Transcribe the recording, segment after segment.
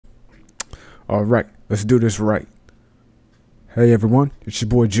Alright, let's do this right. Hey everyone, it's your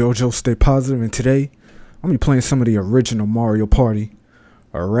boy JoJo, stay positive, and today I'm going to be playing some of the original Mario Party.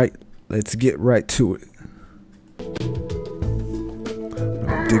 Alright, let's get right to it.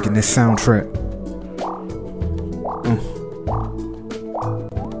 I'm digging this soundtrack.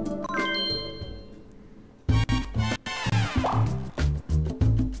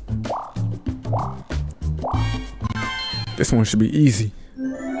 This one should be easy.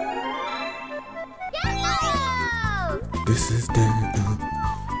 This is dead.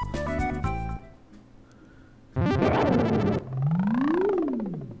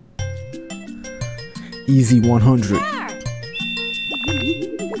 Easy 100.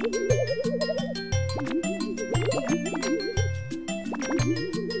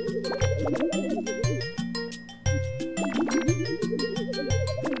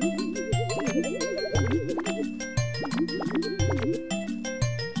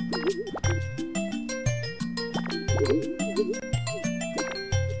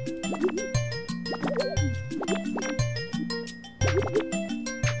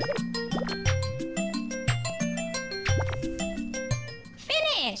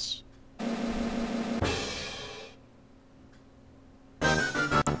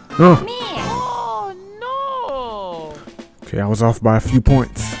 Oh. Oh no! Okay, I was off by a few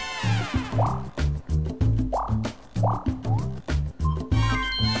points.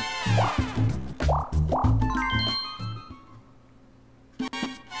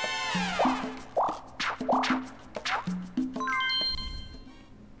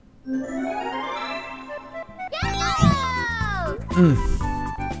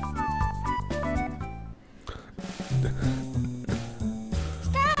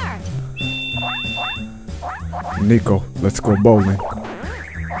 Nico, let's go bowling.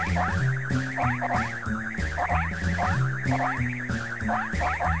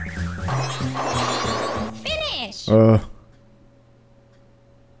 Finish! I'm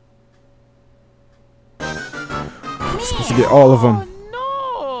supposed to get all of them.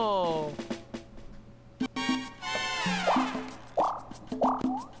 Oh no!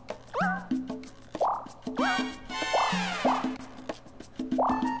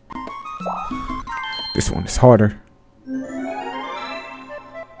 This one is harder.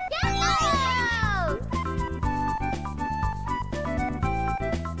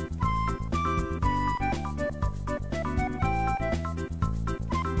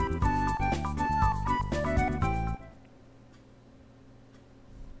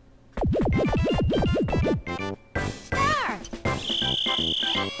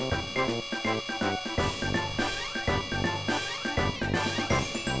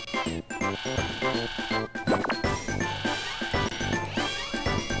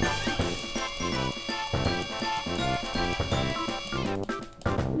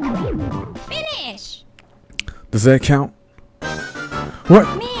 Finish! Does that count? What?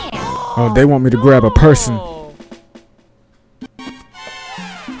 Oh, they want me to grab a person.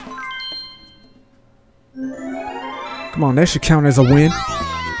 Come on, that should count as a win.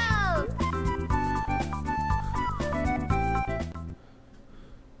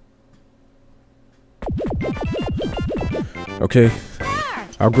 Okay,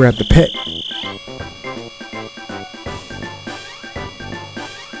 I'll grab the pet.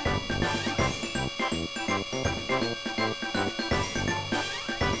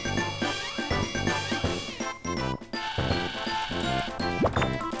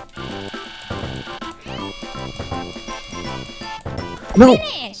 No!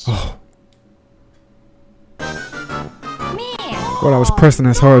 Oh. Well, I was pressing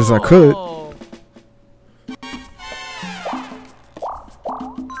as hard as I could. Oh.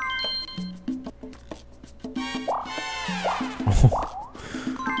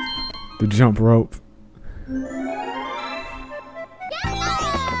 The jump rope.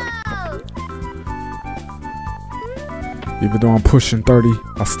 Even though I'm pushing 30,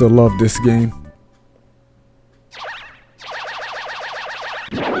 I still love this game.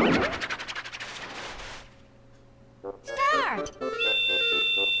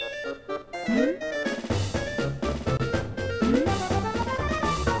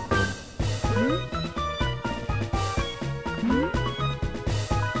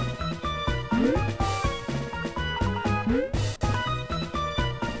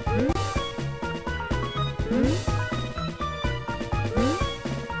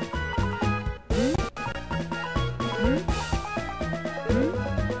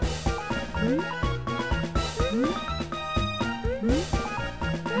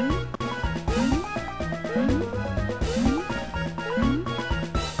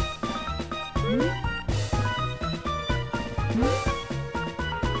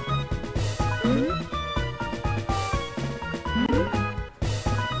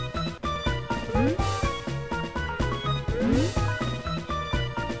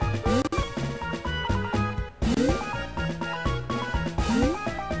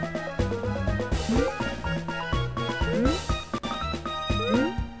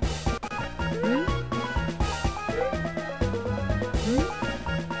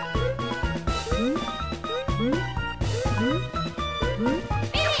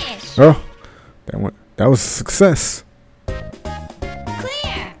 Oh, that was a success.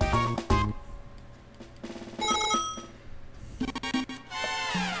 Clear.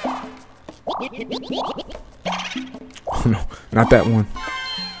 Oh no, not that one.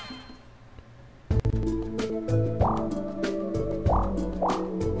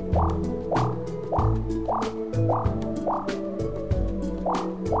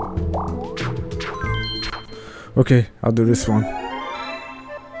 Okay, I'll do this one.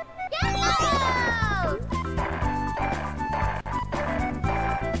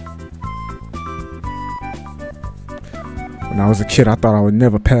 When I was a kid, I thought I would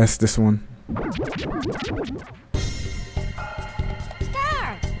never pass this one.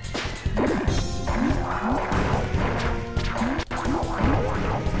 Start.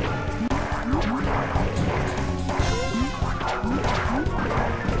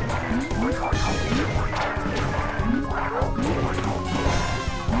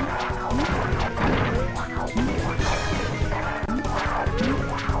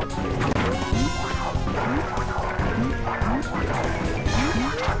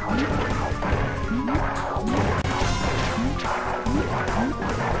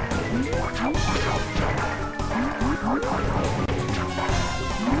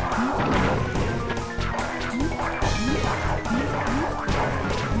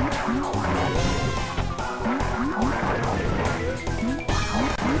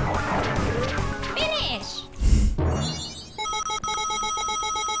 Finish.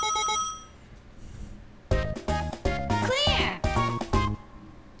 Clear.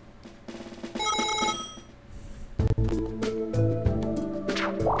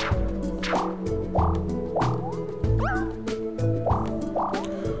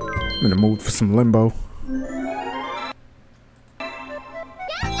 I'm in the mood for some limbo.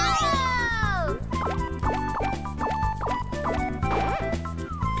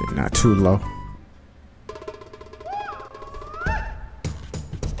 Okay, not too low.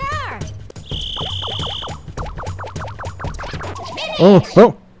 Start. Oh,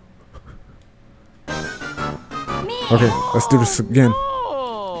 oh. Miss. Okay, let's do this again.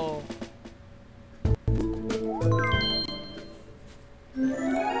 Oh.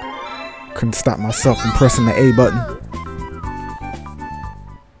 Couldn't stop myself from pressing the A button.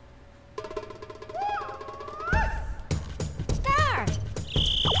 Start.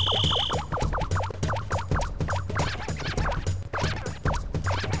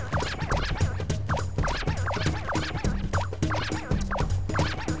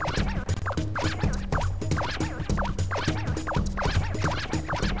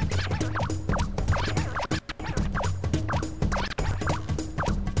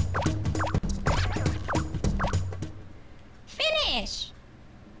 Finish.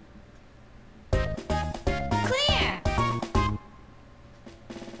 Clear.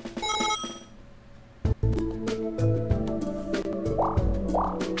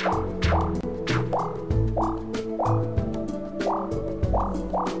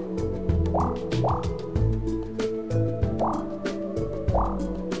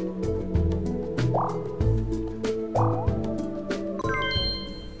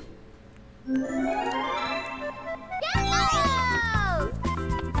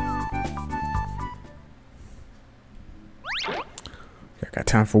 I got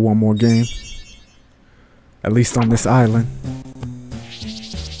time for one more game. At least on this island.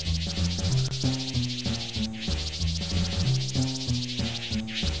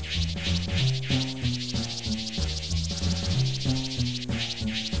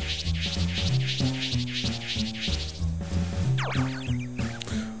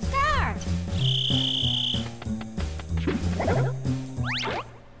 Start.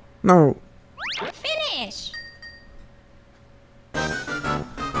 No. Finish.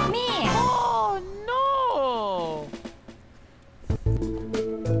 Miss. Oh no.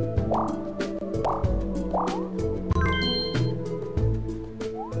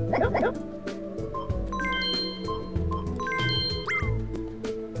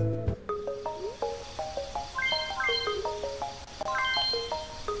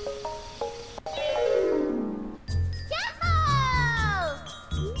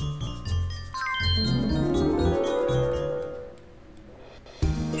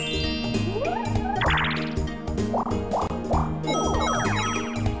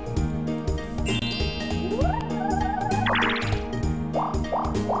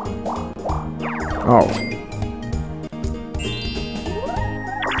 Oh.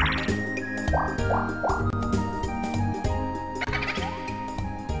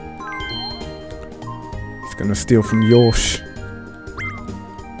 It's gonna steal from Yosh.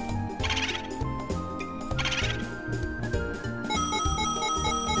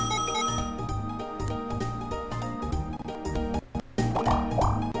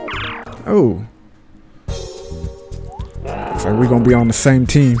 Oh. Looks like we're gonna be on the same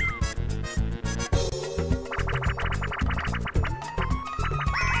team.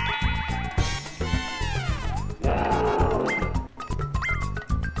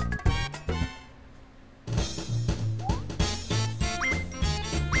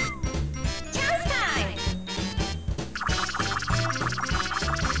 Chance time!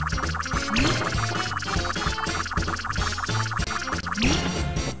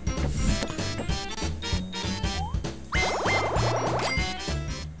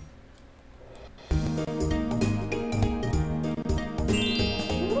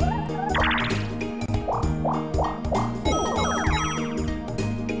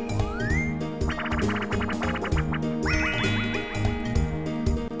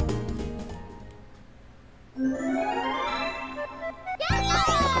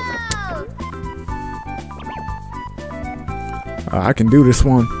 I can do this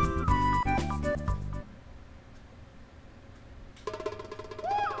one.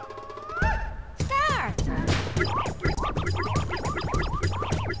 Start!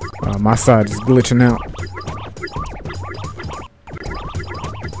 My side is glitching out.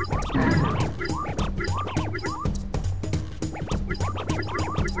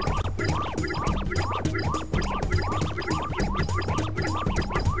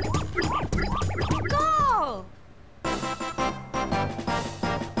 Go!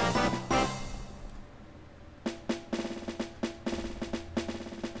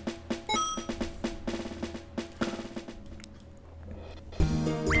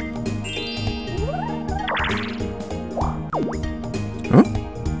 Huh?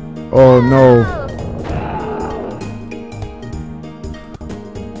 Oh no.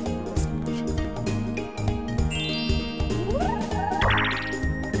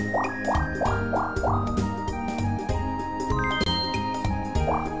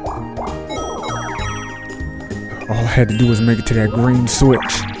 All I had to do was make it to that green switch.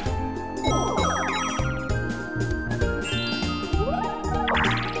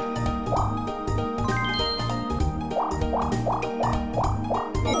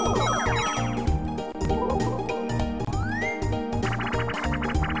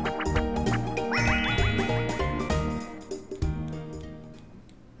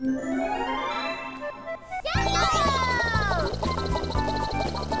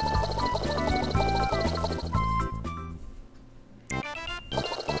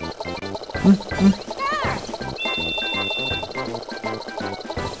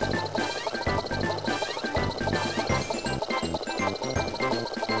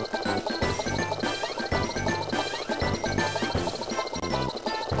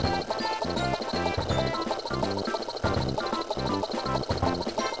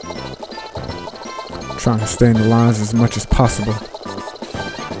 Trying to stay in the lines as much as possible.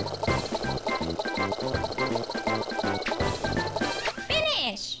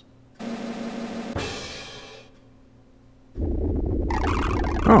 Finish!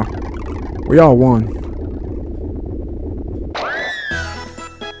 Oh, we all won.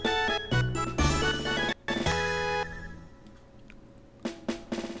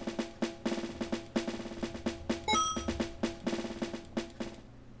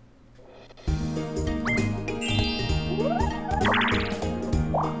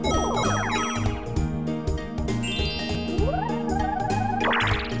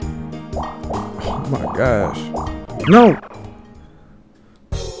 Oh my gosh. No!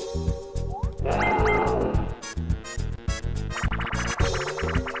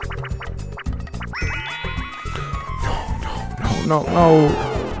 No.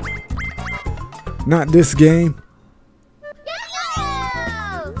 Not this game.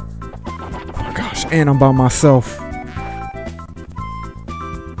 Oh my gosh, and I'm by myself.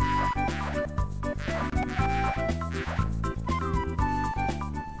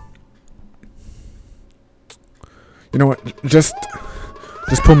 You know what? Just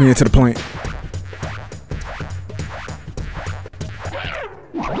pull me into the plane.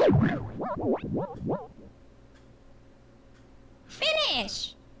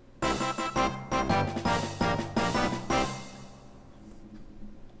 Finish!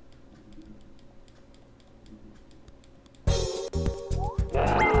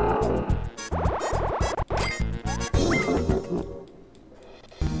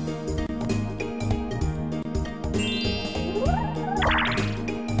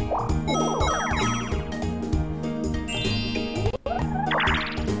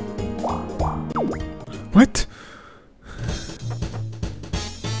 What?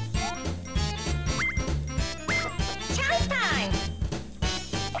 Chance time!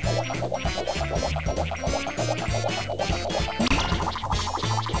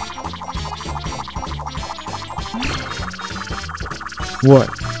 What?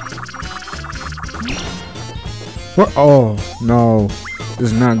 What? Oh, no.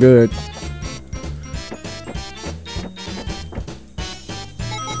 This is not good.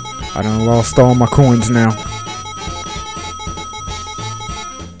 I done lost all my coins now.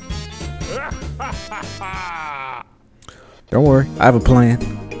 Don't worry, I have a plan.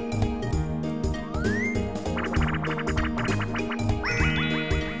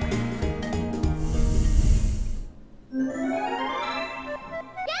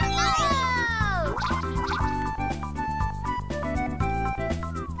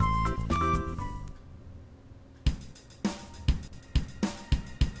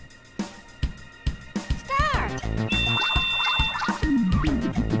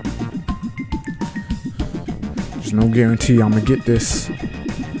 There's no guarantee I'm gonna get this.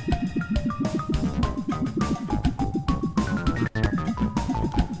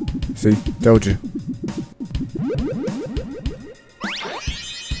 See, told you.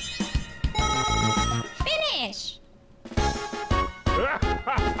 Finish.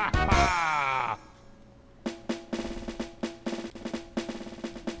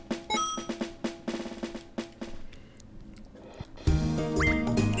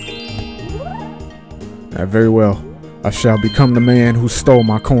 Very well. I shall become the man who stole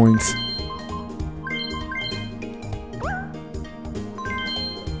my coins.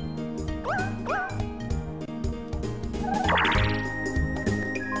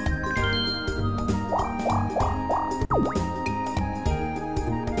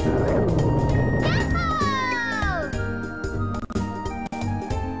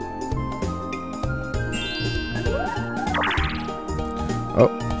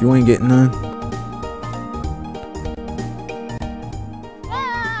 Oh, you ain't getting none.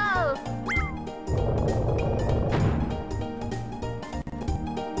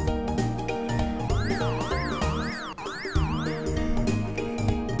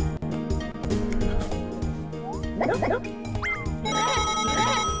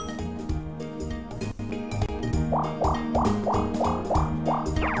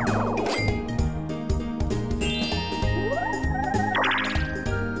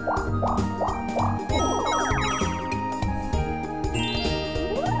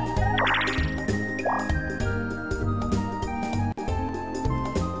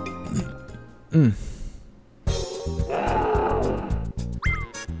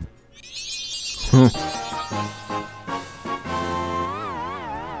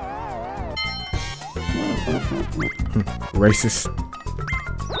 Racist.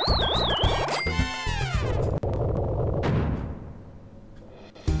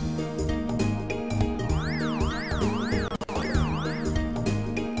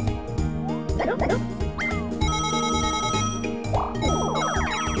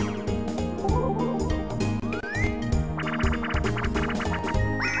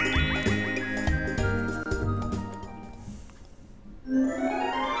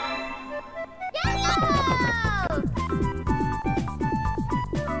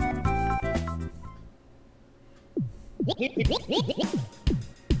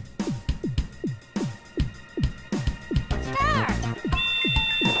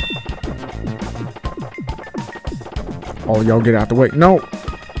 Oh, y'all get out the way. No.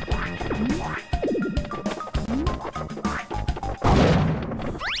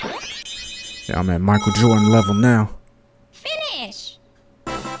 Yeah, I'm at Michael Jordan level now. Finish.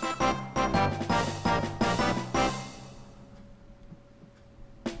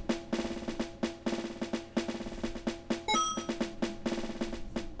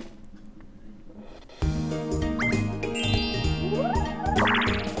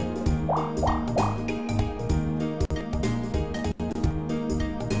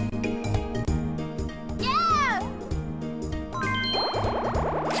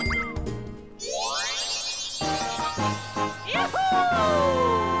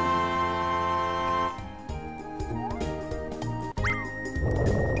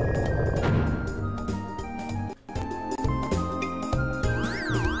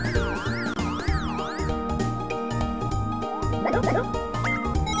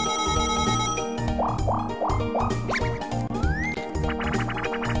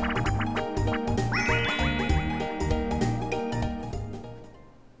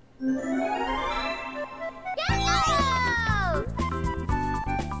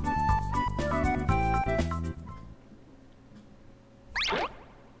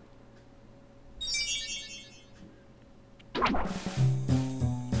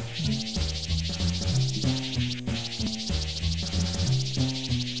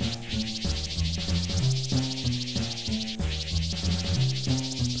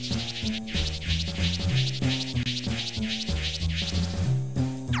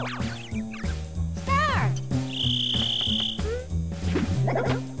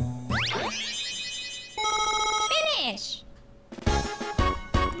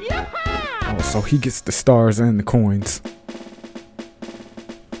 So he gets the stars and the coins.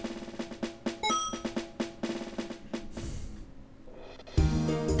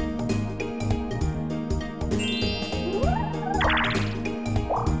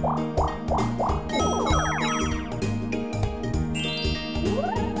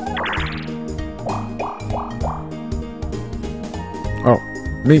 Oh,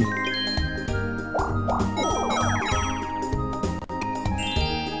 me.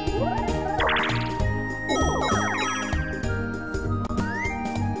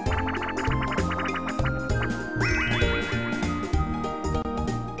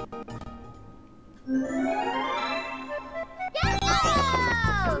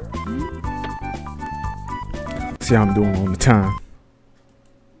 See how I'm doing on the time.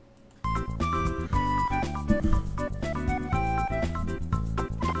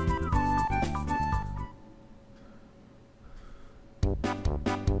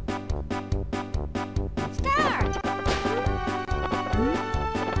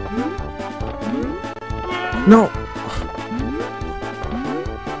 No.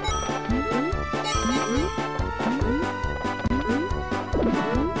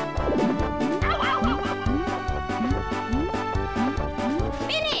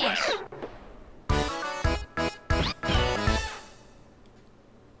 Finish.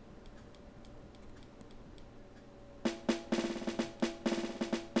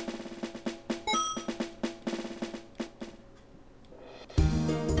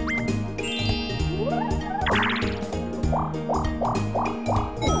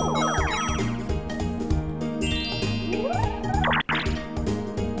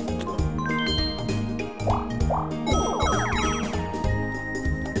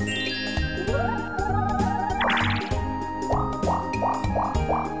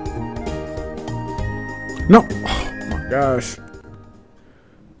 No. Oh my gosh.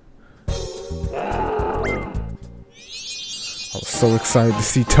 I was so excited to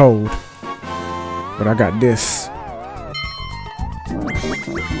see Toad. But I got this.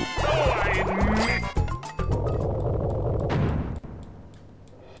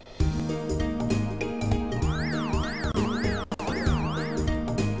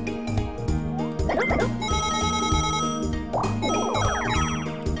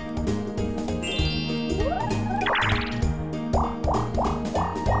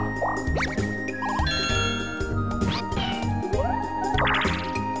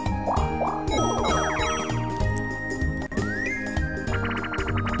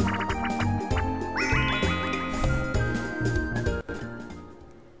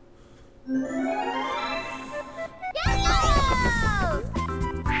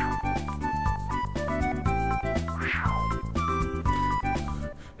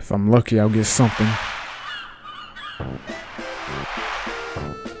 If I'm lucky, I'll get something.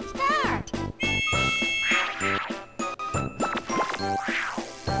 Start.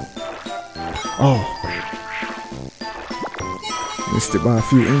 Oh. Missed it by a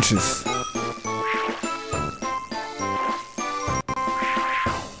few inches.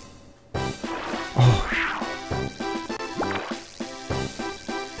 Oh.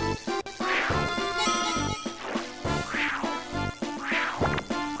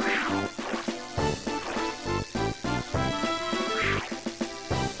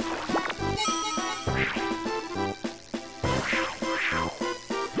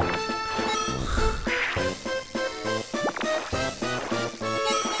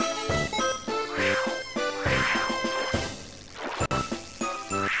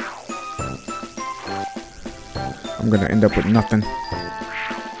 I'm gonna end up with nothing.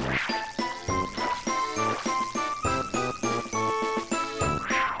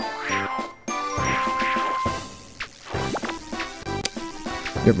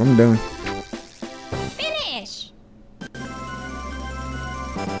 Yep, I'm done. Finish.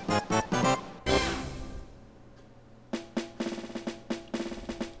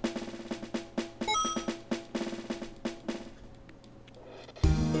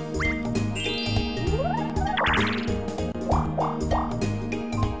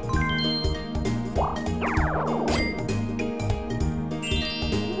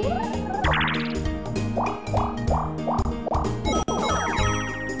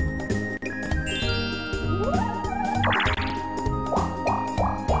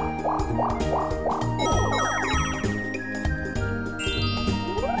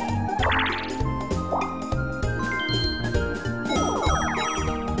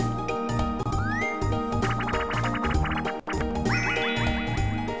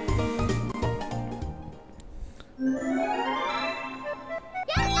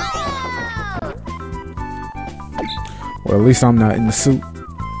 Well, at least I'm not in the suit.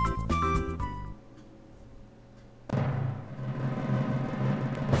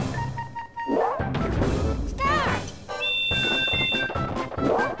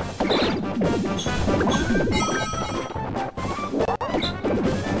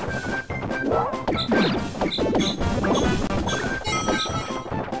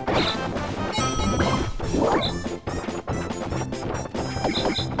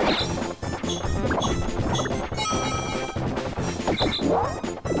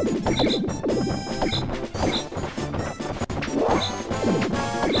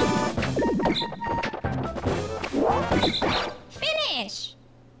 Finish!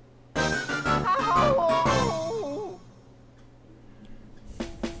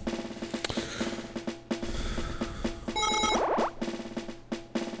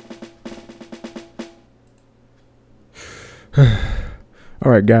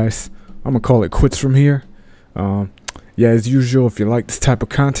 Alright guys, I'm gonna call it quits from here. Yeah, as usual, if you like this type of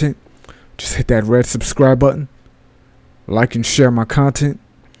content, just hit that red subscribe button, like and share my content,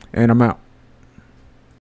 and I'm out.